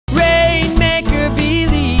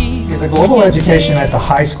the global education at the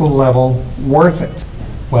high school level worth it?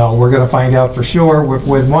 Well, we're going to find out for sure with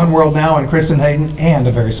OneWorld Now and Kristin Hayden and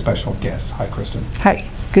a very special guest. Hi, Kristin. Hi.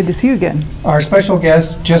 Good to see you again. Our special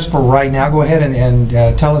guest, just for right now, go ahead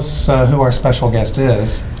and tell us who our special guest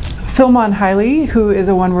is. Philmon Haile, who is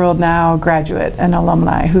a OneWorld Now graduate and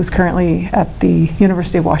alumni, who's currently at the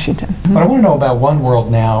University of Washington. But I want to know about OneWorld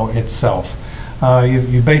Now itself.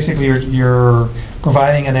 You basically, you're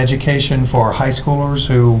providing an education for high schoolers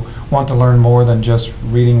who want to learn more than just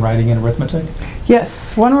reading, writing, and arithmetic?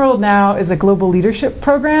 Yes, OneWorld Now is a global leadership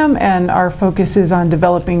program, and our focus is on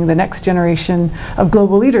developing the next generation of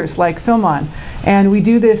global leaders like Philmon. And we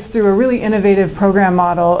do this through a really innovative program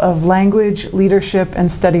model of language, leadership,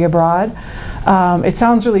 and study abroad. It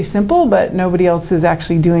sounds really simple, but nobody else is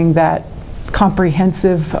actually doing that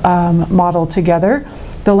comprehensive model together.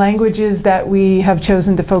 The languages that we have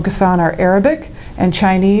chosen to focus on are Arabic and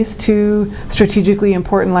Chinese, two strategically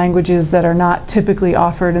important languages that are not typically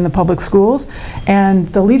offered in the public schools. And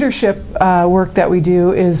the leadership work that we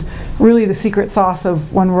do is really the secret sauce of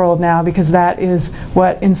OneWorld Now, because that is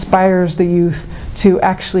what inspires the youth to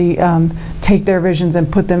actually take their visions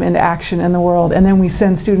and put them into action in the world. And then we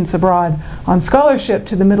send students abroad on scholarship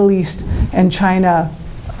to the Middle East and China,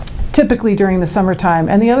 typically during the summertime.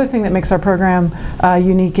 And the other thing that makes our program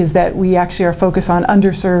unique is that we actually are focused on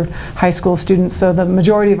underserved high school students. So the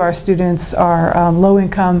majority of our students are low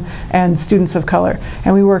income and students of color.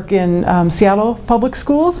 And we work in Seattle public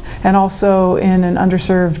schools and also in an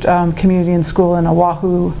underserved community and school in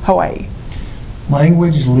Oahu, Hawaii.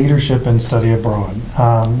 Language, leadership, and study abroad.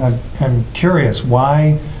 I'm curious,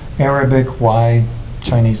 why Arabic, why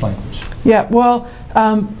Chinese language? Yeah, well,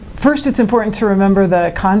 first, it's important to remember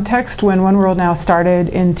the context when OneWorld Now started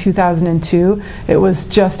in 2002. It was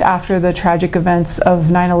just after the tragic events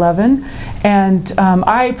of 9/11. And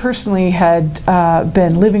I personally had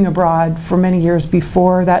been living abroad for many years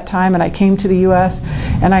before that time, and I came to the US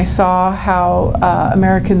and I saw how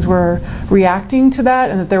Americans were reacting to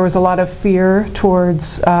that, and that there was a lot of fear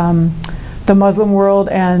towards the Muslim world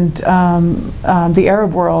and the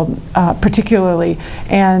Arab world particularly.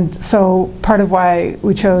 And so part of why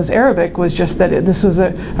we chose Arabic was just that this was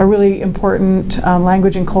a really important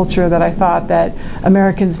language and culture that I thought that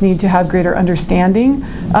Americans need to have greater understanding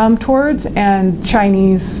towards. And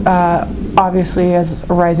Chinese, obviously, as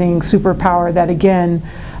a rising superpower that, again,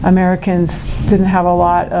 Americans didn't have a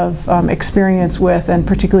lot of experience with, and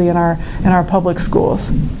particularly in our public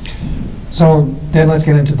schools. So then let's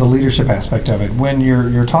get into the leadership aspect of it. When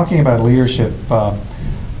you're talking about leadership,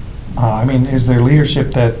 I mean, is there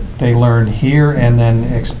leadership that they learn here and then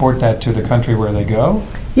export that to the country where they go?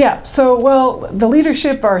 Yeah, so, well, the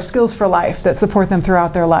leadership are skills for life that support them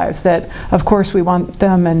throughout their lives that, of course, we want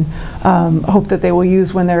them and hope that they will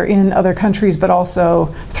use when they're in other countries, but also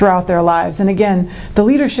throughout their lives. And again, the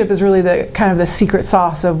leadership is really the kind of the secret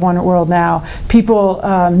sauce of OneWorld Now. People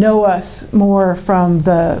know us more from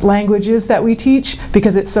the languages that we teach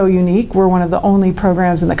because it's so unique. We're one of the only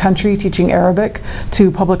programs in the country teaching Arabic to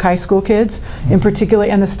public high school kids, in particular,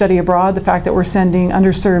 and the study abroad, the fact that we're sending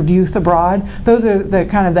underserved youth abroad. Those are the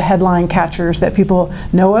kind of the headline catchers that people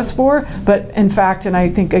know us for. But in fact, and I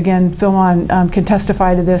think again Philmon can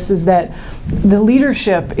testify to this, is that the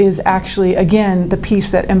leadership is actually, again, the piece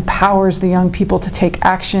that empowers the young people to take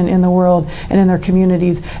action in the world and in their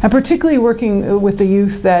communities, and particularly working with the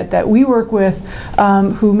youth that we work with,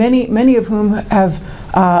 who many of whom have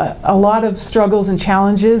a lot of struggles and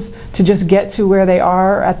challenges to just get to where they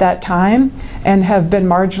are at that time, and have been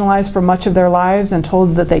marginalized for much of their lives and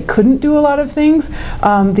told that they couldn't do a lot of things.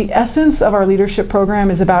 The essence of our leadership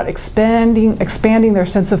program is about expanding their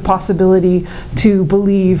sense of possibility to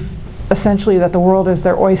believe essentially that the world is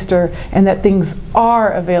their oyster and that things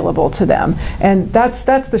are available to them. And that's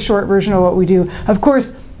the short version of what we do. Of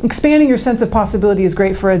course, expanding your sense of possibility is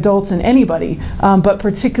great for adults and anybody, but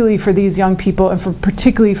particularly for these young people, and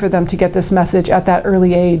particularly for them to get this message at that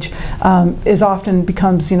early age, is often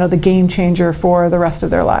becomes, the game changer for the rest of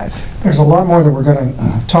their lives. There's a lot more that we're going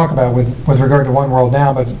to talk about with regard to OneWorld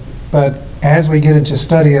Now, but as we get into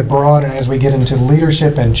study abroad and as we get into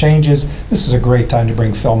leadership and changes, this is a great time to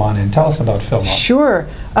bring Philmon in. Tell us about Philmon. Sure.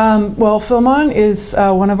 Well, Philmon is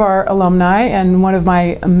one of our alumni and one of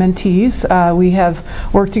my mentees. We have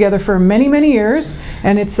worked together for many, many years,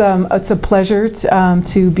 and it's a pleasure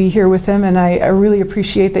to be here with him. And I really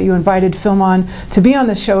appreciate that you invited Philmon to be on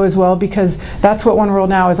the show as well, because that's what OneWorld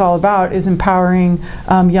Now is all about, is empowering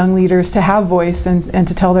young leaders to have voice and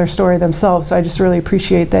to tell their story themselves. So I just really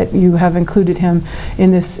appreciate that you have included included him in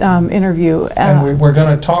this interview. And we're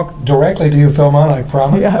going to talk directly to you, Philmon, I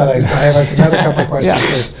promise, but I have another couple of questions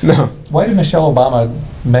first. No. Why did Michelle Obama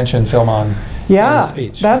mention Philmon in the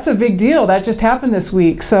speech? That's a big deal. That just happened this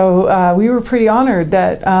week. So we were pretty honored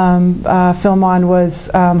that Philmon was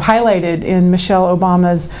highlighted in Michelle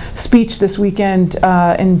Obama's speech this weekend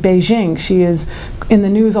in Beijing. She is in the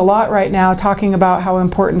news a lot right now, talking about how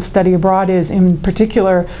important study abroad is in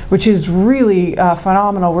particular, which is really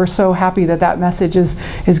phenomenal. We're so happy that that message is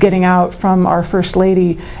getting out from our First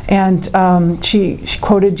Lady. And she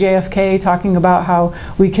quoted JFK talking about how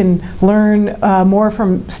we can learn more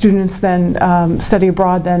from students than study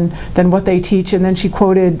abroad than what they teach. And then she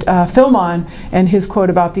quoted Philmon and his quote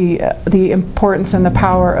about the importance and the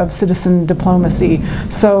power of citizen diplomacy.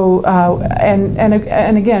 So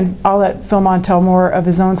and again, I'll let Philmon tell more of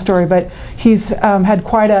his own story, but he's had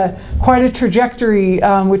quite a trajectory,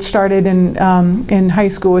 which started in high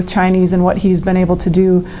school with Chinese and what he's been able to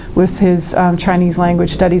do with his Chinese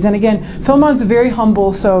language studies. And again, Philmon's very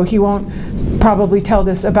humble, so he won't probably tell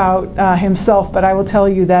this about himself, but I will tell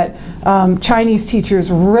you that Chinese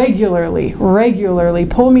teachers regularly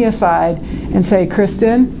pull me aside and say,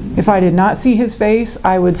 "Kristin, if I did not see his face,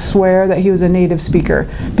 I would swear that he was a native speaker,"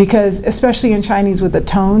 because especially in Chinese with the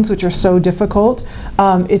tones, which are so difficult,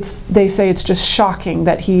 they say it's just shocking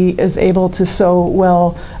that he is able to so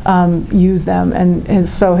well use them. And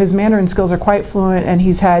so his Mandarin skills are quite fluent, and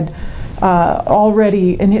he's had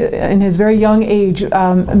already in his very young age,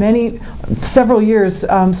 several years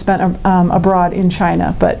spent abroad in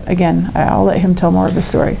China. But again, I'll let him tell more of the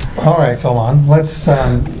story. All right, Philmon, let's.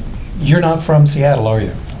 You're not from Seattle, are you?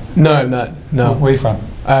 No, I'm not. No. Where are you from?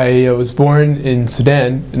 I was born in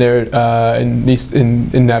Sudan, in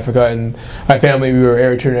Africa, and my family, we were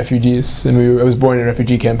Eritrean refugees, and I was born in a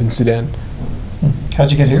refugee camp in Sudan.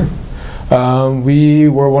 How'd you get here? We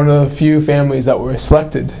were one of the few families that were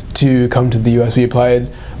selected to come to the U.S. We applied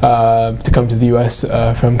to come to the U.S.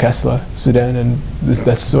 From Kassala, Sudan, and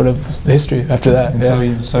that's sort of the history after that.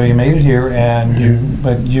 And so you made it here, and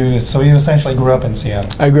you essentially grew up in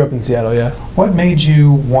Seattle. I grew up in Seattle, yeah. What made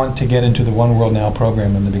you want to get into the OneWorld Now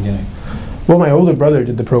program in the beginning? Well, my older brother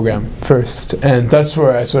did the program first, and that's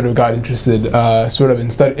where I sort of got interested,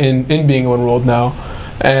 in being OneWorld Now.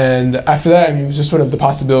 And after that, it was just sort of the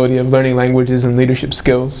possibility of learning languages and leadership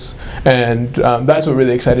skills, and that's what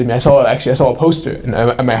really excited me. I saw a poster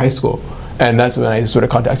at my high school, and that's when I sort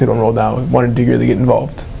of contacted OneWorld Now and wanted to really get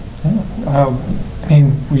involved. I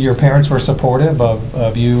mean, your parents were supportive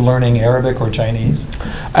of you learning Arabic or Chinese?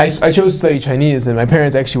 I chose to study Chinese, and my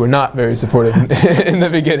parents actually were not very supportive in the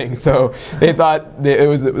beginning. So they thought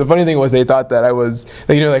the funny thing was they thought that I was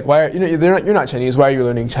why you're not Chinese, why are you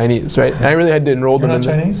learning Chinese, right? And I really had to enroll them. You're not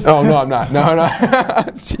Chinese? Oh no, I'm not. No.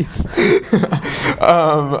 Jeez.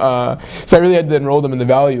 So I really had to enroll them in the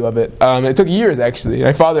value of it. It took years actually.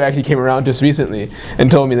 My father actually came around just recently and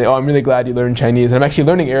told me that, I'm really glad you learned Chinese. And I'm actually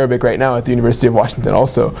learning Arabic right now at the University of Washington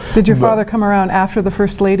also. Did your father come around after the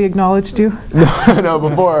First Lady acknowledged you? No,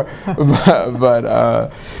 before.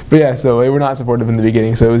 but yeah, so they were not supportive in the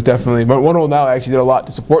beginning. So it was definitely. But OneWorld Now actually did a lot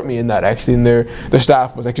to support me in that actually, and their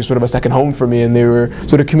staff was actually sort of a second home for me, and they were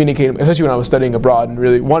sort of communicating, especially when I was studying abroad and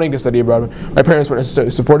really wanting to study abroad. My parents weren't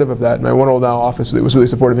necessarily supportive of that. My OneWorld Now office was really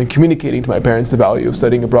supportive in communicating to my parents the value of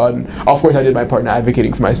studying abroad, and of course I did my part in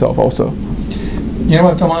advocating for myself also. You know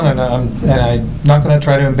what, Philmon, and I'm not going to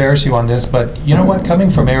try to embarrass you on this, but you know what,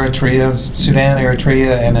 coming from Eritrea, Sudan,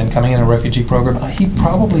 Eritrea, and then coming in a refugee program, he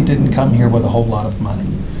probably didn't come here with a whole lot of money.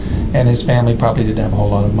 And his family probably didn't have a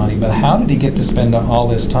whole lot of money. But how did he get to spend all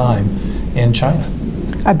this time in China?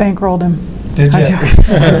 I bankrolled him. Did you?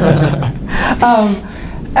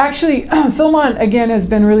 Actually, Philmon, again, has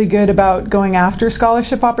been really good about going after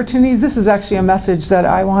scholarship opportunities. This is actually a message that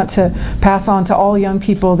I want to pass on to all young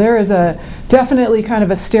people. There is definitely kind of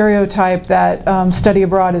a stereotype that study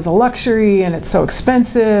abroad is a luxury and it's so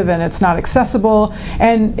expensive and it's not accessible.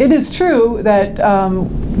 And it is true that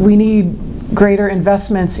we need greater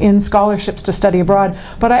investments in scholarships to study abroad.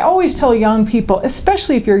 But I always tell young people,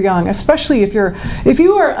 especially if you're young, especially if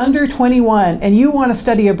you are under 21 and you want to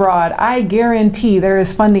study abroad, I guarantee there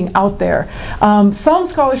is funding out there. Some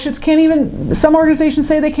scholarships some organizations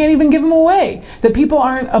say they can't even give them away, that people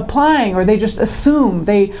aren't applying, or they just assume.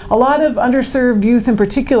 A lot of underserved youth in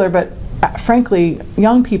particular, but frankly,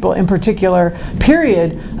 young people in particular,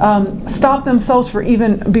 period, stop themselves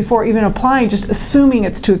before even applying, just assuming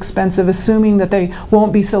it's too expensive, assuming that they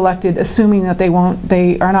won't be selected, assuming that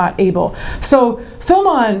they are not able. So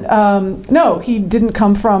Philmon, no, he didn't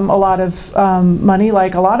come from a lot of money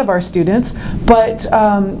like a lot of our students, but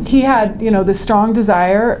he had, this strong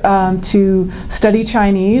desire to study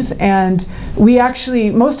Chinese, and we actually,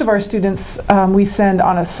 most of our students we send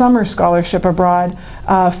on a summer scholarship abroad.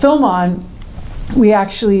 Philmon, we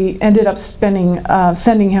actually ended up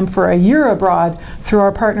sending him for a year abroad through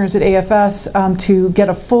our partners at AFS to get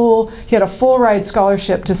he had a full ride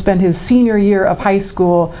scholarship to spend his senior year of high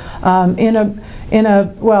school in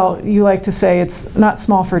a, well, you like to say it's not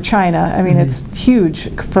small for China. I mean, it's huge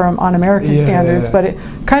on American standards, but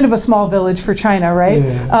kind of a small village for China, right?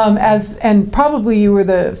 And probably you were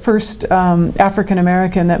the first African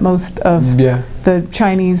American that most of the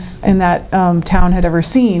Chinese in that town had ever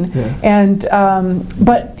seen. And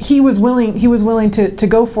but he was willing to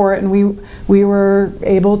go for it, and we were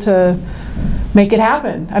able to make it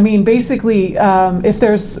happen. I mean, basically, if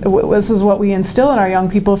this is what we instill in our young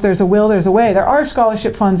people, if there's a will, there's a way. There are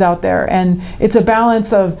scholarship funds out there, and it's a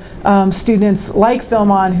balance of students like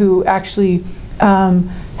Philmon who actually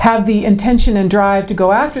have the intention and drive to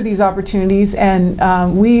go after these opportunities,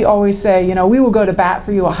 and we always say, we will go to bat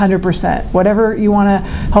for you 100%. Whatever you want to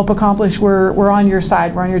help accomplish, we're on your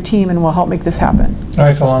side, we're on your team, and we'll help make this happen. All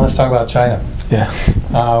right, Philmon, let's talk about China. Yeah.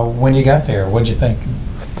 When you got there, what'd you think?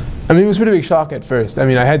 I mean, it was a pretty big shock at first. I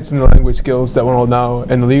mean, I had some of the language skills that OneWorld Now,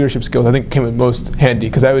 and the leadership skills I think came in most handy,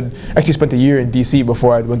 because I would actually spent a year in DC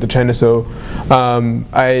before I went to China, so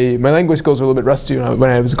my language skills were a little bit rusty when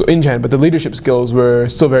I was in China, but the leadership skills were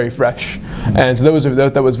still very fresh, and so that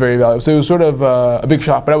was very valuable. So it was sort of a big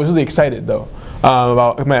shock, but I was really excited though.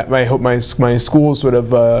 About my school's sort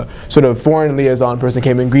of foreign liaison person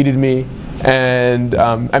came and greeted me, and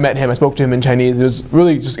I met him. I spoke to him in Chinese. It was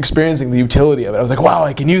really just experiencing the utility of it. I was like, wow,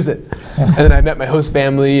 I can use it. And then I met my host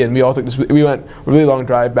family, and we went a really long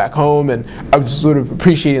drive back home, and I was sort of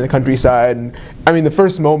appreciating the countryside. And I mean, the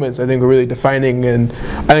first moments I think were really defining, and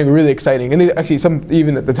I think were really exciting. And they actually,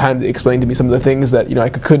 even at the time, they explained to me some of the things that I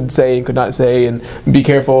could say and could not say, and be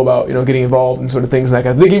careful about getting involved and sort of things like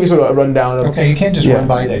that. They gave me sort of a rundown of. Okay, you can't just run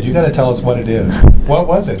by that. You got to tell us what it is. What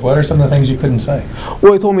was it? What are some of the things you couldn't say?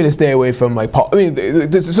 Well, they told me to stay away from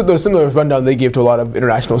the similar rundown they gave to a lot of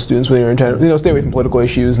international students when they were in China. Stay away from political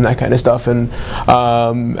issues and that kind of stuff, and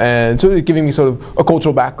sort of giving me sort of a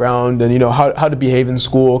cultural background and how to behave in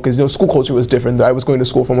school, because school culture was different. I was going to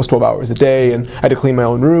school for almost 12 hours a day, and I had to clean my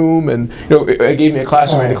own room, and it gave me a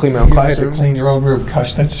classroom. I had to clean my own classroom. You had to clean your own room.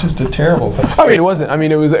 Gosh, that's just a terrible thing. I mean, it wasn't. I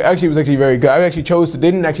mean, it was actually very good. I actually chose to. They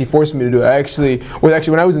didn't actually force me to do it. I actually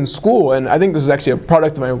when I was in school, and I think this is actually a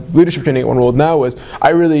product of my leadership training at OneWorld Now, was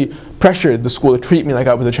I really pressured the school to treat me like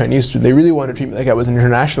I was a Chinese student. They really wanted to treat me like I was an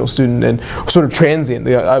international student and sort of transient.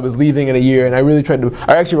 I was leaving in a year, and I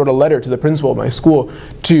actually wrote a letter to the principal of my school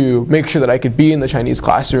to make sure that I could be in the Chinese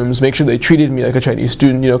classrooms, make sure they treated me like a Chinese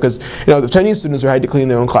student, because the Chinese students had to clean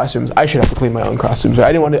their own classrooms. I should have to clean my own classrooms.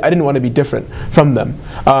 I didn't want to be different from them.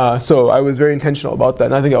 So I was very intentional about that,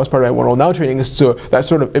 and I think that was part of my OneWorld Now training, is to that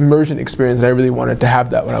sort of immersion experience, and I really wanted to have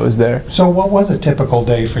that when I was there. So what was a typical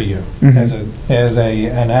day for you as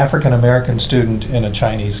an African American student in a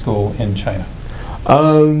Chinese school in China?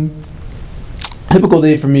 Typical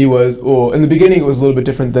day for me was, well, in the beginning it was a little bit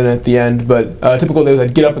different than at the end, but typical day was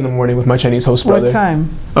I'd get up in the morning with my Chinese host brother. What time?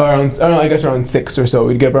 I guess around 6 or so.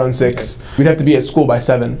 We'd get up around 6. Okay. We'd have to be at school by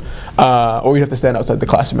 7, or we'd have to stand outside the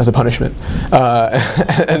classroom as a punishment.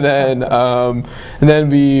 And then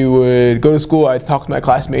we would go to school. I'd talk to my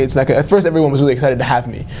classmates. And at first, everyone was really excited to have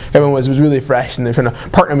me. Everyone was really fresh, and they're trying to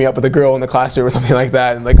partner me up with a girl in the classroom or something like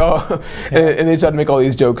that. And and they tried to make all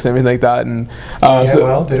these jokes and everything like that. And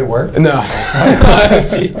well, did it work? No.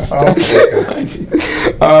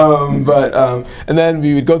 And then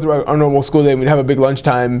we would go through our normal school day, and we'd have a big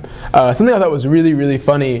lunchtime. Something I thought was really, really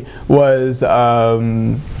funny was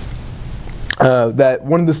that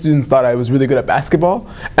one of the students thought I was really good at basketball,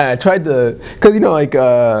 and I tried to, because I'm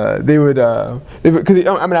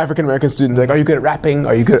an African American student, like, are you good at rapping?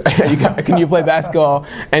 Are you good? Can you play basketball?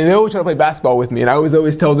 And they always try to play basketball with me, and I was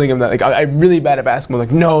always telling them that, like, I'm really bad at basketball.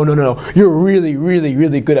 Like, no, you're really, really,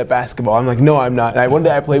 really good at basketball. I'm like, no, I'm not. And one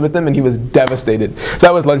day I played with him, and he was devastated. So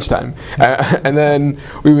that was lunchtime, and then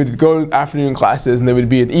we would go to afternoon classes, and there would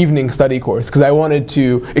be an evening study course, because I wanted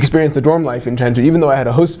to experience the dorm life in China. Even though I had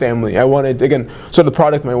a host family, I wanted to again, sort of the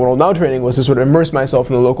product of my OneWorld Now training was to sort of immerse myself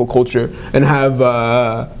in the local culture and have,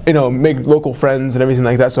 make local friends and everything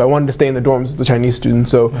like that. So I wanted to stay in the dorms with the Chinese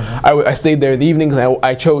students. So I stayed there in the evenings, and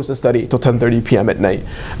I chose to study till 10:30 p.m. at night.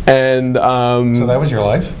 And so that was your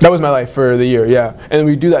life? That was my life for the year, yeah. And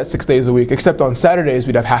we do that 6 days a week, except on Saturdays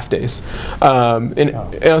we'd have half days.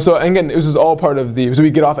 So again, it was just all part of the. So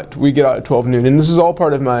we get out at 12 noon, and this is all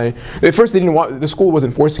part of my. At first, they didn't want. The school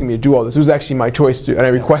wasn't forcing me to do all this. It was actually my choice to, and I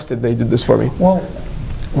requested they did this for me. Well,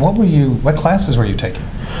 what classes were you taking?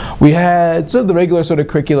 We had sort of the regular sort of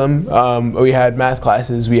curriculum. We had math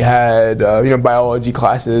classes, we had biology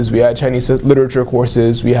classes, we had Chinese literature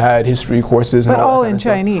courses, we had history courses. But all in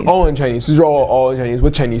Chinese. All in Chinese. These are all in Chinese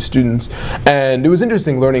with Chinese students, and it was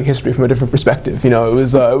interesting learning history from a different perspective. It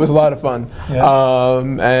was a lot of fun. Yeah.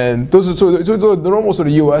 And those are the normal sort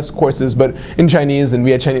of U.S. courses, but in Chinese, and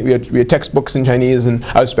we had textbooks in Chinese, and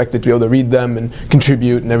I was expected to be able to read them and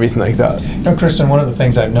contribute and everything like that. Kristin, one of the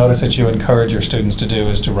things I've noticed that you encourage your students to do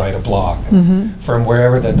is to write a blog from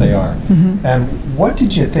wherever that they are. And what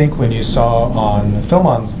did you think when you saw on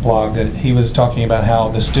Philmon's blog that he was talking about how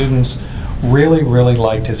the students really, really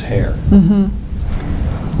liked his hair?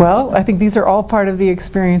 Well, I think these are all part of the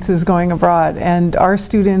experiences going abroad, and our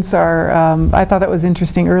students are, I thought that was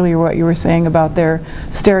interesting earlier what you were saying about their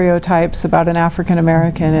stereotypes about an African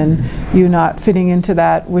American and you not fitting into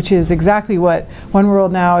that, which is exactly what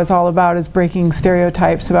OneWorld Now is all about, is breaking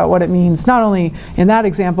stereotypes about what it means, not only in that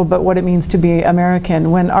example, but what it means to be American.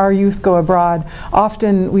 When our youth go abroad,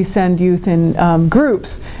 often we send youth in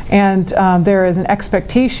groups, and there is an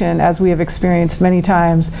expectation, as we have experienced many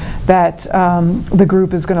times, that the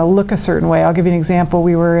group is going to look a certain way. I'll give you an example.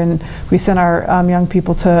 We sent our young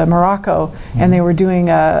people to Morocco, and they were doing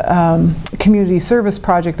a community service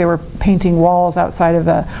project. They were painting walls outside of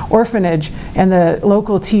an orphanage, and the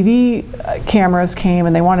local TV cameras came,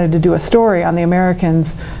 and they wanted to do a story on the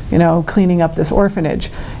Americans, cleaning up this orphanage.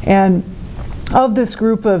 And of this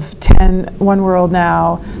group of 10 OneWorld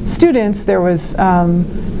Now students, there was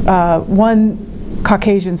one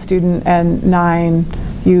Caucasian student and 9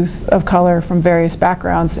 youth of color from various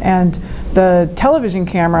backgrounds, and the television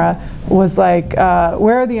camera was like,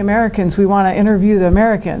 where are the Americans? We want to interview the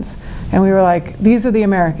Americans. And we were like, these are the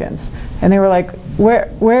Americans. And they were like,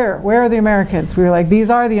 where are the Americans? We were like,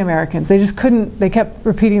 these are the Americans. They just couldn't, they kept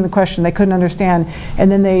repeating the question, they couldn't understand.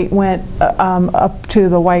 And then they went up to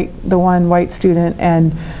the one white student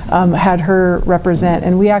and had her represent,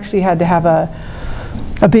 and we actually had to have a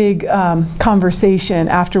big conversation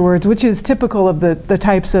afterwards, which is typical of the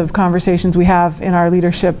types of conversations we have in our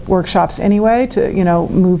leadership workshops anyway, to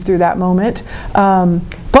move through that moment.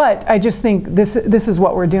 But I just think this is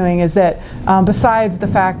what we're doing, is that besides the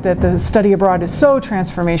fact that the study abroad is so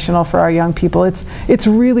transformational for our young people, it's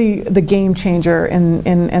really the game changer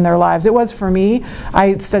in their lives. It was for me.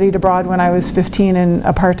 I studied abroad when I was 15 in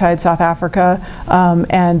apartheid South Africa,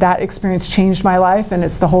 and that experience changed my life, and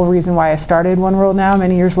it's the whole reason why I started OneWorld Now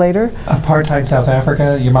many years later. Apartheid South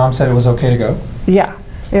Africa, your mom said it was okay to go? Yeah.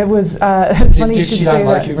 It was, it's funny you should say that. Did she not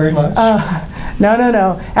like you very much?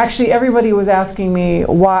 No. Actually, everybody was asking me,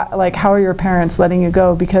 why, like, how are your parents letting you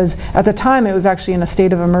go? Because at the time, it was actually in a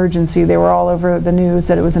state of emergency. They were all over the news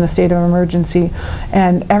that it was in a state of emergency.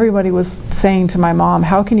 And everybody was saying to my mom,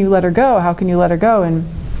 how can you let her go? How can you let her go? And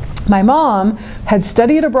my mom had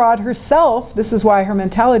studied abroad herself. This is why her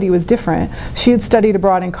mentality was different. She had studied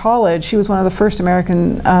abroad in college. She was one of the first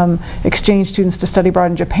American exchange students to study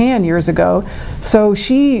abroad in Japan years ago. So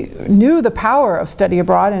she knew the power of study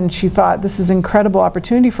abroad, and she thought, this is an incredible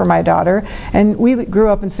opportunity for my daughter. And we grew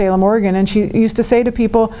up in Salem, Oregon, and she used to say to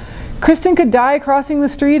people, Kristin could die crossing the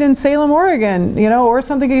street in Salem, Oregon, or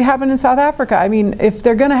something could happen in South Africa. I mean, if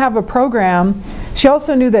they're going to have a program, she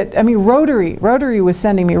also knew that, Rotary was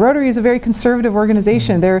sending me. Rotary is a very conservative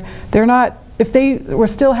organization. They're not, if they were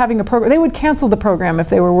still having a program, they would cancel the program if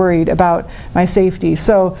they were worried about my safety.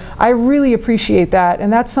 So I really appreciate that,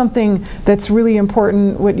 and that's something that's really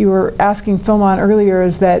important. What you were asking Philmon earlier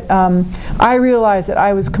is that I realized that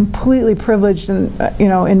I was completely privileged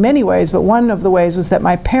in many ways, but one of the ways was that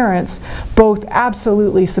my parents both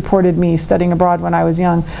absolutely supported me studying abroad when I was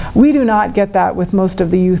young. We do not get that with most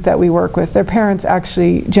of the youth that we work with. Their parents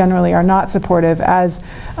actually generally are not supportive, as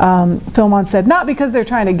Philmon said, not because they're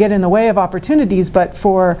trying to get in the way of opportunities, but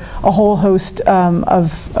for a whole host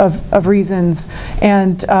of reasons.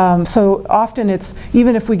 And so often it's,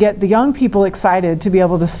 even if we get the young people excited to be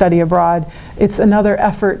able to study abroad, it's another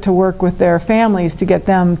effort to work with their families to get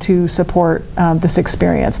them to support this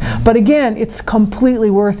experience. But again, it's completely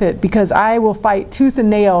worth it, because I will fight tooth and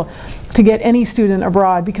nail to get any student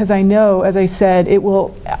abroad, because I know, as I said, it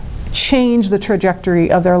will change the trajectory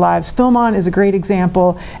of their lives. Philmon is a great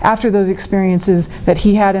example. After those experiences that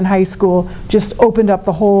he had in high school, just opened up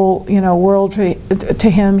the whole world to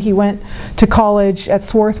him. He went to college at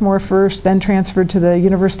Swarthmore first, then transferred to the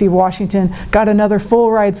University of Washington, got another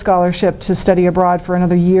full ride scholarship to study abroad for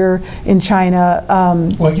another year in China.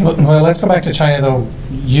 Well, let's go back to China though.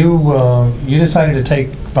 You decided to take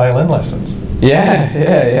violin lessons.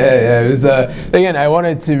 Yeah. It was again, I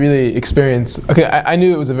wanted to really experience. Okay, I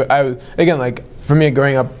knew it was again, like for me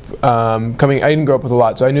growing up, I didn't grow up with a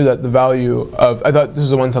lot, so I knew that the value of, I thought this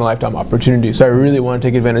was a once in a lifetime opportunity, so I really wanted to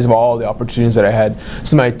take advantage of all the opportunities that I had.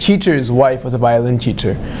 So my teacher's wife was a violin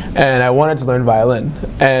teacher, and I wanted to learn violin,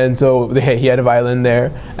 and so he had a violin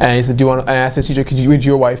there, and he said, "Do you want?" I asked his teacher, "Would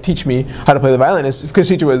your wife teach me how to play the violin?" Because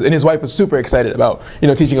his wife was super excited about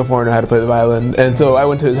teaching a foreigner how to play the violin, and so I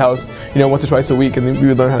went to his house once or twice a week, and we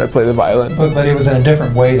would learn how to play the violin. But it was in a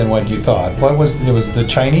different way than what you thought. It was the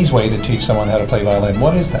Chinese way to teach someone how to play violin.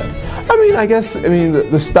 What is that?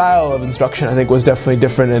 The style of instruction I think was definitely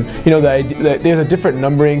different, and the idea that there's a different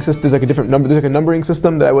numbering system. There's like a numbering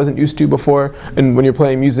system that I wasn't used to before. And when you're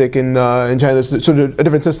playing music in China, there's sort of a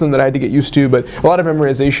different system that I had to get used to. But a lot of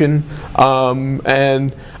memorization,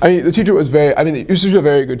 and the teacher was she was a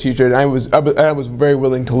very good teacher, and I was very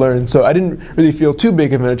willing to learn. So I didn't really feel too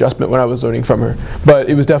big of an adjustment when I was learning from her. But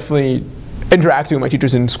it was definitely interacting with my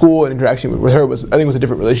teachers in school and interacting with her was a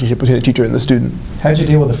different relationship between the teacher and the student. How'd you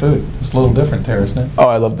deal with the food? It's a little different there, isn't it? Oh,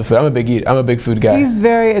 I love the food. I'm a big food guy. He's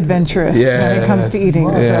very adventurous when it comes to eating.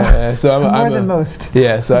 Wow. So more than most.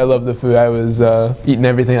 Yeah, so I love the food. I was eating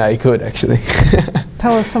everything I could, actually.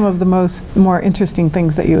 Tell us some of the more interesting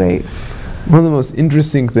things that you ate. One of the most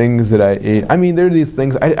interesting things that I ate. There are these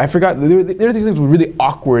things I forgot. There are these things with really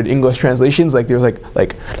awkward English translations. Like there was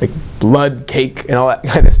like blood cake and all that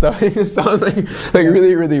kind of stuff. It just sounds like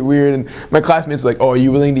really, really weird. And my classmates were like, "Oh, are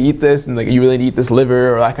you willing to eat this?" And like, "Are you willing to eat this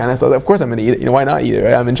liver?" or that kind of stuff. Of course, I'm gonna eat it. Why not eat it?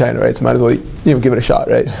 Right? I'm in China, right? So might as well give it a shot,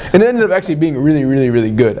 right? And it ended up actually being really, really,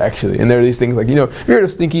 really good, actually. And there are these things like have you heard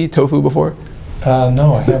of stinky tofu before?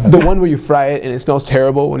 No, I haven't. The one where you fry it and it smells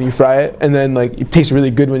terrible when you fry it, and then like it tastes really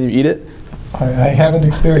good when you eat it. I haven't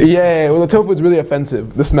experienced. Yeah, well, the tofu is really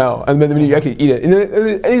offensive, the smell, and then when you actually eat it. And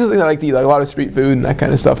anything I like to eat, like a lot of street food and that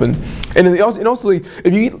kind of stuff. And also, like,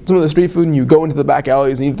 if you eat some of the street food and you go into the back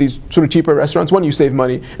alleys and eat these sort of cheaper restaurants, one, you save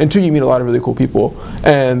money, and two, you meet a lot of really cool people.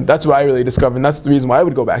 And that's what I really discovered, and that's the reason why I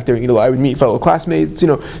would go back there and eat a lot. I would meet fellow classmates,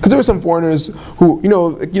 because there were some foreigners who,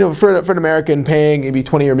 for an American paying maybe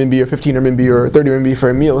 20 RMB or 15 RMB or 30 RMB for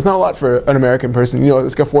a meal, it's not a lot for an American person.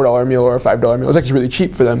 It's like a $4 meal or a $5 meal. It's actually really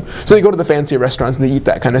cheap for them. So they go to the fancy restaurants and they eat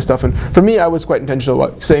that kind of stuff. And for me, I was quite intentional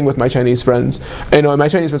about staying with my Chinese friends. And my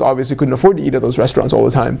Chinese friends obviously couldn't afford to eat at those restaurants all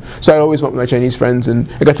the time. So I always went with my Chinese friends,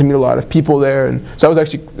 and I got to meet a lot of people there. And so I was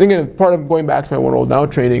actually thinking part of going back to my OneWorld Now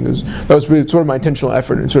training that was really sort of my intentional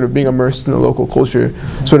effort and sort of being immersed in the local culture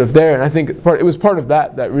sort of there. And I think it was part of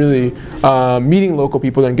that really meeting local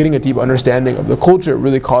people and getting a deep understanding of the culture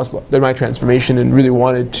really caused my transformation, and really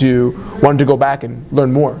wanted to go back and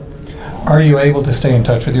learn more. Are you able to stay in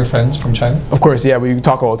touch with your friends from China? Of course, yeah. We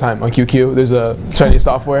talk all the time on QQ. There's a Chinese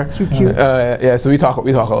software. QQ. Yeah, so we talk all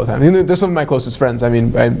the time. They're some of my closest friends. They're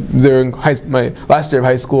in my last year of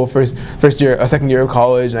high school, second year of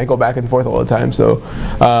college, and I go back and forth all the time. So,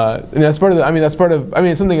 and that's part of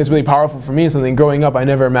something that's really powerful for me. Something growing up, I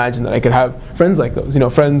never imagined that I could have friends like those.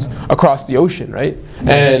 Friends across the ocean, right?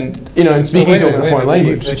 And and speaking to a foreign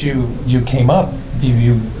language. But you came up.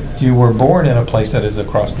 You were born in a place that is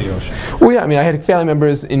across the ocean. Well, yeah, I had family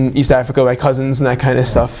members in East Africa, my cousins and that kind of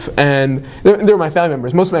stuff, and they were my family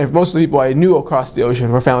members. Most of the people I knew across the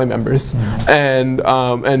ocean were family members, and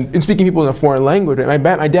in speaking people in a foreign language. Right?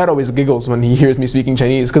 My dad always giggles when he hears me speaking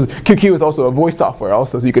Chinese, because QQ is also a voice software,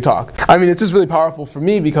 also, so you could talk. It's just really powerful for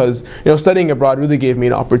me because studying abroad really gave me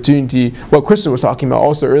an opportunity. What Kristin was talking about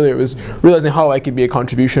also earlier was realizing how I could be a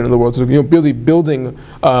contribution in the world, really building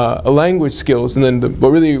a language skills, and then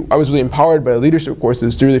I was really empowered by the leadership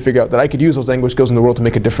courses to really figure out that I could use those language skills in the world to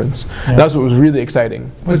make a difference. Yeah. That's what was really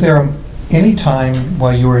exciting. Was there any time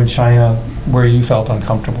while you were in China where you felt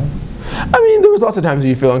uncomfortable? There was lots of times where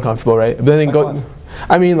you feel uncomfortable, right? But then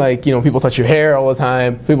people touch your hair all the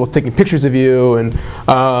time, people taking pictures of you, and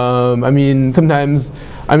sometimes,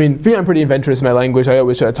 I'm pretty adventurous in my language. I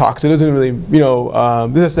always try to talk, so it doesn't really,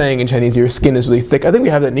 there's a saying in Chinese, your skin is really thick. I think we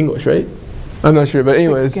have that in English, right? I'm not sure, but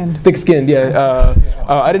anyways, thick-skinned, yeah.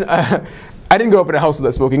 I didn't grow up in a household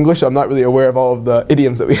that spoke English, so I'm not really aware of all of the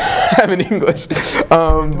idioms that we have in English.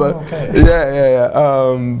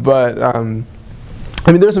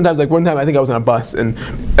 I mean, there were sometimes, like one time I think I was on a bus and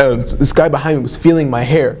this guy behind me was feeling my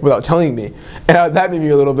hair without telling me, and that made me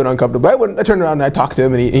a little bit uncomfortable. But I turned around and I talked to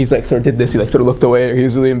him, and he's like sort of did this. He like sort of looked away. Or he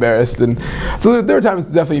was really embarrassed, and so there were times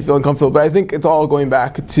definitely you feel uncomfortable. But I think it's all going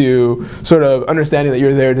back to sort of understanding that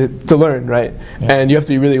you're there to learn, right? Yeah. And you have to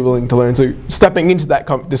be really willing to learn. So stepping into that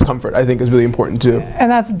discomfort, I think, is really important too. And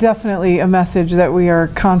that's definitely a message that we are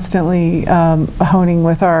constantly honing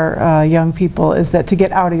with our young people, is that to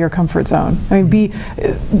get out of your comfort zone. I mean,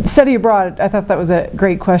 study abroad, I thought that was a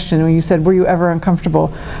great question when you said, were you ever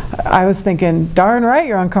uncomfortable? I was thinking, darn right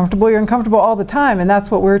you're uncomfortable all the time, and that's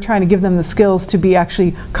what we're trying to give them, the skills to be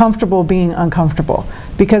actually comfortable being uncomfortable.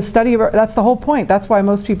 Because study abroad, that's the whole point, that's why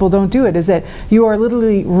most people don't do it, is that you are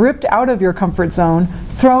literally ripped out of your comfort zone,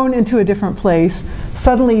 thrown into a different place.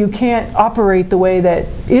 Suddenly you can't operate the way that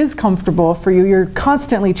is comfortable for you. You're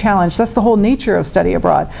constantly challenged. That's the whole nature of study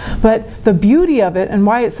abroad. But the beauty of it, and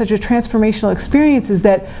why it's such a transformational experience, is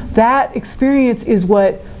that that experience is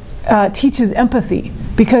what teaches empathy,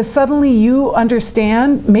 because suddenly you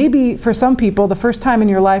understand, maybe for some people the first time in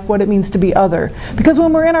your life, what it means to be other. Because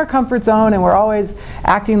when we're in our comfort zone and we're always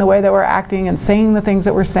acting the way that we're acting and saying the things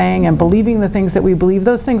that we're saying and believing the things that we believe,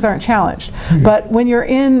 those things aren't challenged. But when you're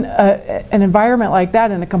in an environment like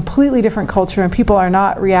that, in a completely different culture, and people are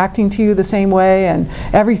not reacting to you the same way, and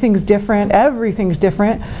everything's different,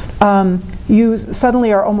 you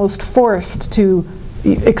suddenly are almost forced to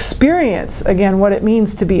experience again what it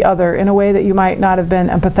means to be other in a way that you might not have been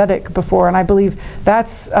empathetic before. And I believe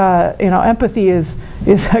that's empathy is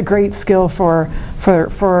a great skill for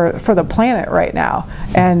the planet right now,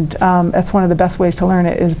 and that's one of the best ways to learn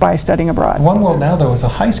it, is by studying abroad. OneWorld Now, though, is a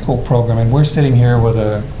high school program, and we're sitting here with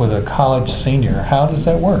a college senior. How does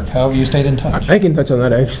that work? How have you stayed in touch? I can touch on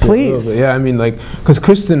that actually. Please. A little bit. Yeah, I mean, like, because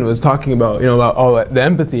Kristin was talking about about all the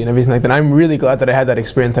empathy and everything like that. I'm really glad that I had that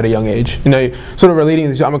experience at a young age. Sort of relating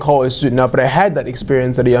to, I'm a college student now, but I had that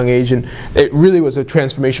experience at a young age, and it really was a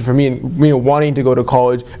transformation for me. And wanting to go to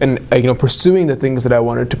college and pursuing the things that I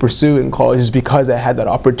wanted to pursue in college is because I had that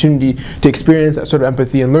opportunity to experience that sort of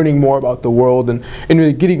empathy and learning more about the world, and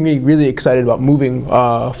really getting me really excited about moving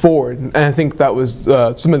forward. And I think that was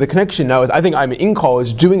some of the connection now, is I think I'm in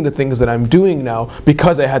college doing the things that I'm doing now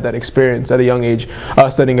because I had that experience at a young age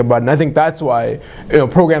studying abroad. And I think that's why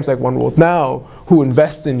programs like OneWorld Now, who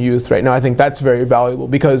invest in youth right now, I think that's very valuable,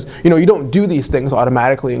 because you don't do these things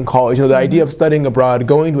automatically in college. The idea of studying abroad,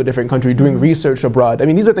 going to a different country, doing research abroad, I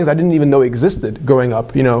mean, these are things I didn't even know existed growing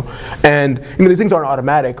up, and these things aren't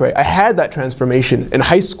automatic, right? I had that transformation in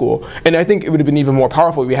high school, and I think it would have been even more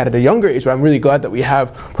powerful if we had it at a younger age. But I'm really glad that we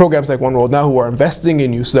have programs like OneWorld Now who are investing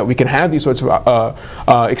in you, so that we can have these sorts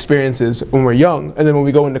of experiences when we're young, and then when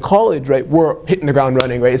we go into college, right, we're hitting the ground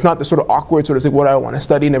running, right? It's not the sort of awkward sort of like what I want to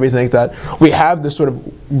study and everything like that. We have this sort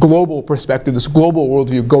of global perspective, this global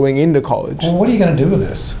worldview going into college. Well, what are you going to do with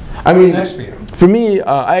this? I mean, what's next for you? For me,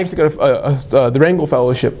 I actually got the Wrangel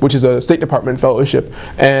Fellowship, which is a State Department fellowship,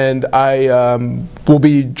 and I will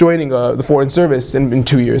be joining the Foreign Service in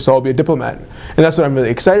 2 years, so I'll be a diplomat. And that's what I'm really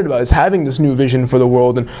excited about, is having this new vision for the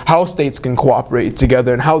world and how states can cooperate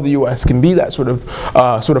together and how the U.S. can be that sort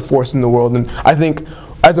of force in the world. And I think,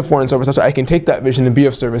 as a foreign service officer, I can take that vision and be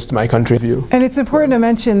of service to my country. And it's important to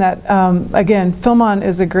mention that, again, Philmon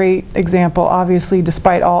is a great example. Obviously,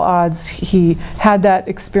 despite all odds, he had that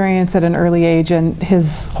experience at an early age, and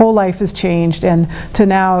his whole life has changed. And to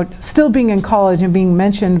now still being in college and being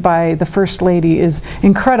mentioned by the First Lady is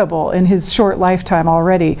incredible in his short lifetime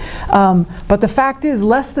already. But the fact is,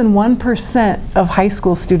 less than 1% of high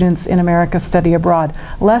school students in America study abroad.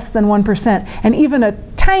 Less than 1%. And even a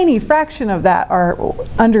tiny fraction of that are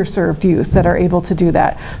underserved youth that are able to do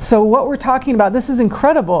that. So what we're talking about, this is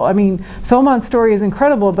incredible. I mean, Philmon's story is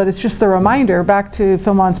incredible, but it's just the reminder, back to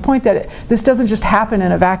Philmon's point, that this doesn't just happen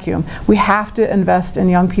in a vacuum. We have to invest in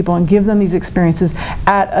young people and give them these experiences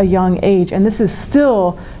at a young age. And this is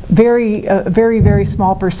still a very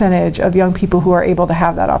small percentage of young people who are able to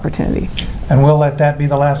have that opportunity. And we'll let that be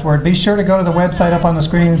the last word. Be sure to go to the website up on the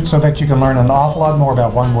screen so that you can learn an awful lot more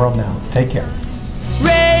about OneWorld Now. Take care.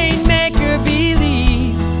 Rainmaker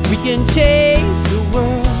believes we can change